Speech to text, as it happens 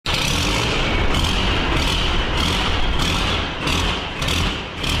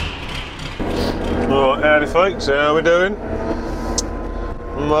Right, howdy folks, how we doing?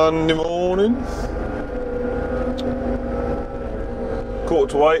 Monday morning,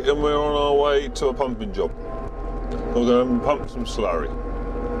 7:45, and we're on our way to a pumping job. We're going to pump some slurry.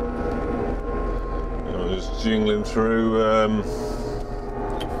 I'm just jingling through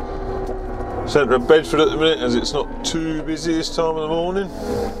centre of Bedford at the minute, as it's not too busy this time of the morning.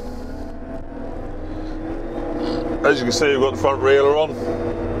 As you can see, we've got the front reeler on.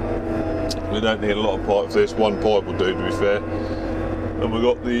 We don't need a lot of pipe for this, one pipe will do, to be fair. And we've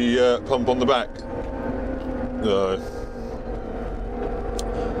got the pump on the back.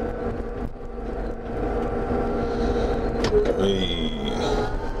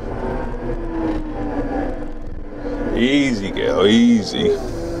 Easy girl, easy.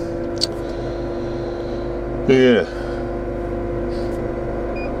 Yeah.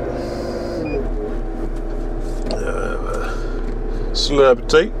 Slurp of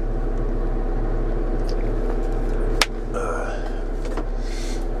tea.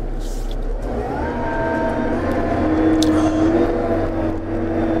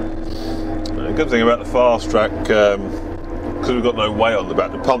 The good thing about the Fastrac, because we've got no weight on the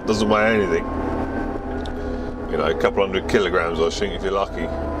back, the pump doesn't weigh anything. You know, a couple hundred kilograms, I think, if you're lucky.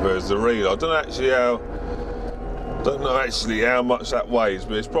 Whereas the reel, I don't know actually how much that weighs,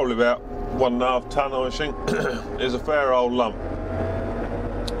 but it's probably about 1.5 ton, I think. It's a fair old lump.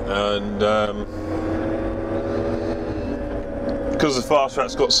 And because the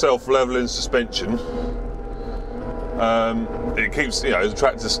Fastrac's got self-leveling suspension, it keeps, you know, the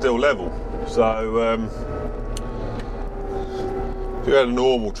tractor's still level. So if you had a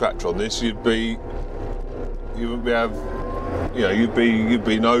normal tractor on this, you wouldn't be able, you know, you'd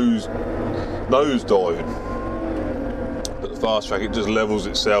be nose diving. But the Fastrac, it just levels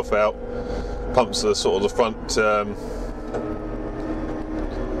itself out, pumps the sort of the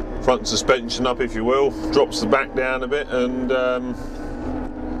front suspension up, if you will, drops the back down a bit, and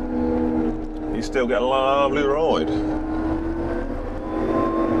you still get a lovely ride.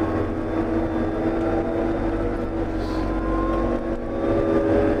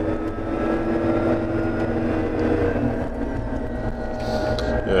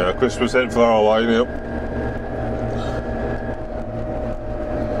 Yeah, Christmas ain't far away now.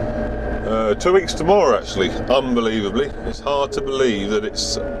 2 weeks tomorrow, actually. Unbelievably, it's hard to believe that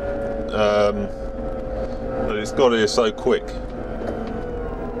it's got here so quick.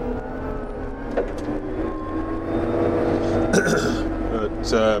 But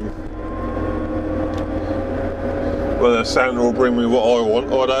whether Santa will bring me what I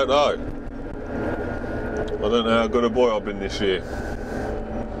want, I don't know. I don't know how good a boy I've been this year.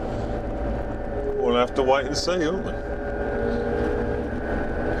 We'll have to wait and see, won't we?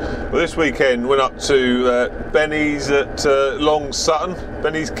 Well, this weekend went up to Benny's at Long Sutton,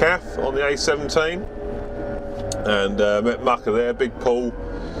 Benny's Caff on the A17, and met Mucker there, big pool,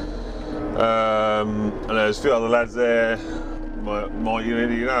 and there's a few other lads there.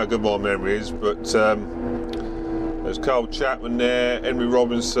 You know how good my memory is, but there's Carl Chapman there, Henry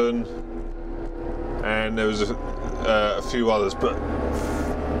Robinson, and there was a few others, but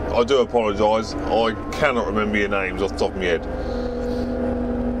I do apologise, I cannot remember your names off the top of my head.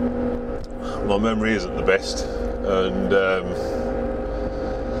 My memory isn't the best, and I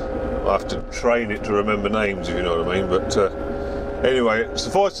have to train it to remember names, if you know what I mean. But anyway,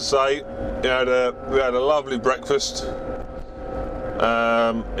 suffice to say, we had a lovely breakfast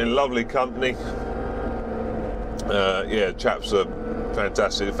in lovely company. Yeah, chaps are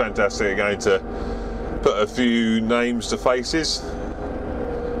fantastic again to put a few names to faces,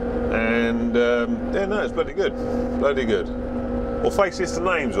 and yeah, no, it's bloody good, bloody good. Or faces to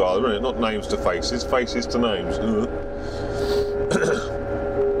names, rather, isn't it? Not names to faces, faces to names.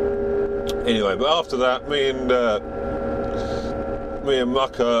 Anyway, but after that, me and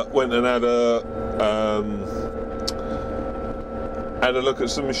Mucker went and had a look at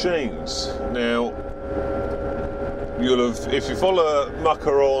some machines. Now, if you follow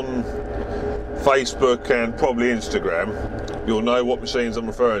Mucker on Facebook and probably Instagram, you'll know what machines I'm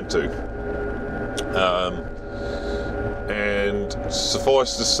referring to. And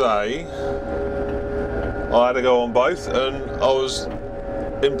suffice to say, I had to go on both, and I was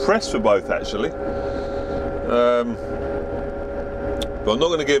impressed with both, actually. But I'm not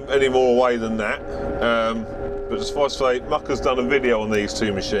going to give any more away than that. But suffice to say, Mucker's done a video on these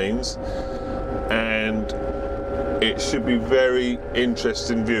two machines, and it should be very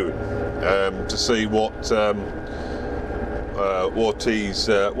interesting viewing to see what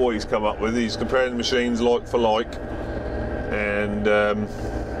he's come up with. He's comparing the machines like for like, and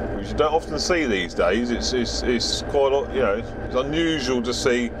which you don't often see these days. It's quite, you know, it's unusual to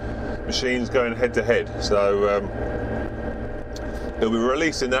see machines going head to head. So he'll be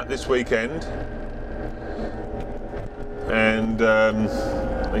releasing that this weekend. And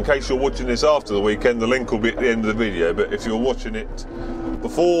in case you're watching this after the weekend, the link will be at the end of the video. But if you're watching it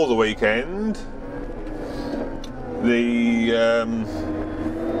before the weekend,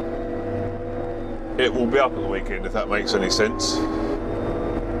 it will be up at the weekend, if that makes any sense.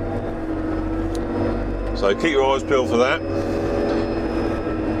 So keep your eyes peeled for that.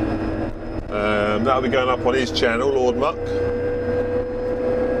 That'll be going up on his channel, Lord Muck.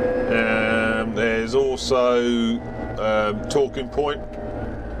 There's also Talking Point.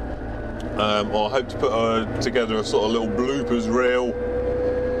 I hope to put together a sort of little bloopers reel,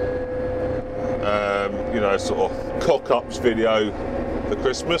 you know, sort of cock-ups video for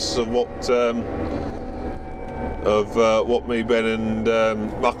Christmas of what me, Ben and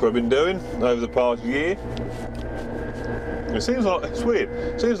Mucker have been doing over the past year. It seems like, it's weird,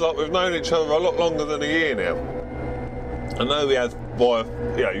 it seems like we've known each other a lot longer than a year now. I know we have via,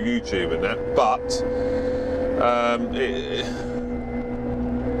 you know, YouTube and that, but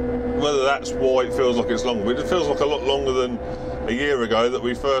whether that's why it feels like it's longer, but it feels like a lot longer than a year ago that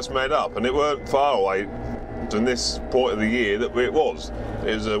we first met up, and it weren't far away from this point of the year that it was.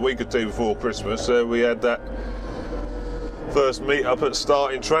 It was a week or two before Christmas, so we had that first meet up at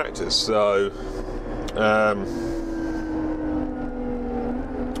Starting Tractors. So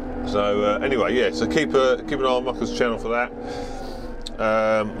anyway, yeah, so keep an eye on Mucker's channel for that.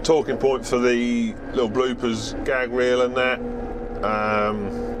 Talking Point for the little bloopers, gag reel and that.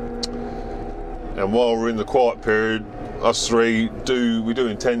 And while we're in the quiet period, us three we do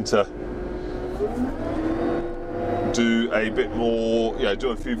intend to do a bit more, you know,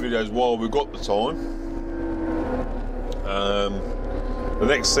 do a few videos while we've got the time. The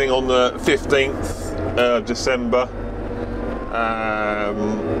next thing on the 15th of December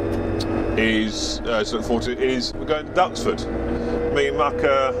is to look forward to is we're going to Duxford. Me,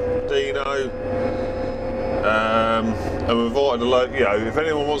 Mucker, Dino, and we've invited a load. You know, if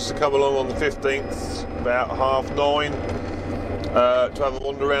anyone wants to come along on the 15th about 9:30 to have a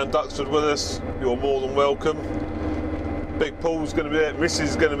wander around Duxford with us, you're more than welcome. Big Paul's going to be there. Mrs.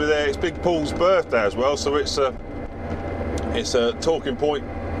 is going to be there. It's Big Paul's birthday as well, so it's a Talking Point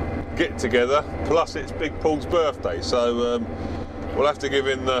get together. Plus, it's Big Paul's birthday, so we'll have to give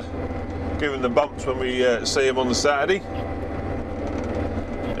him the bumps when we see him on the Saturday.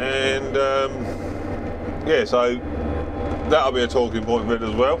 And yeah, so that'll be a Talking Point vid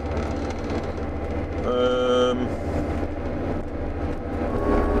as well.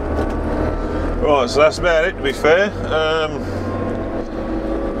 Right, so that's about it, to be fair.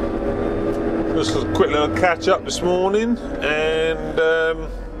 Just a quick little catch up this morning, and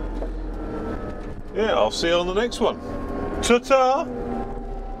yeah, I'll see you on the next one. Ta-ta!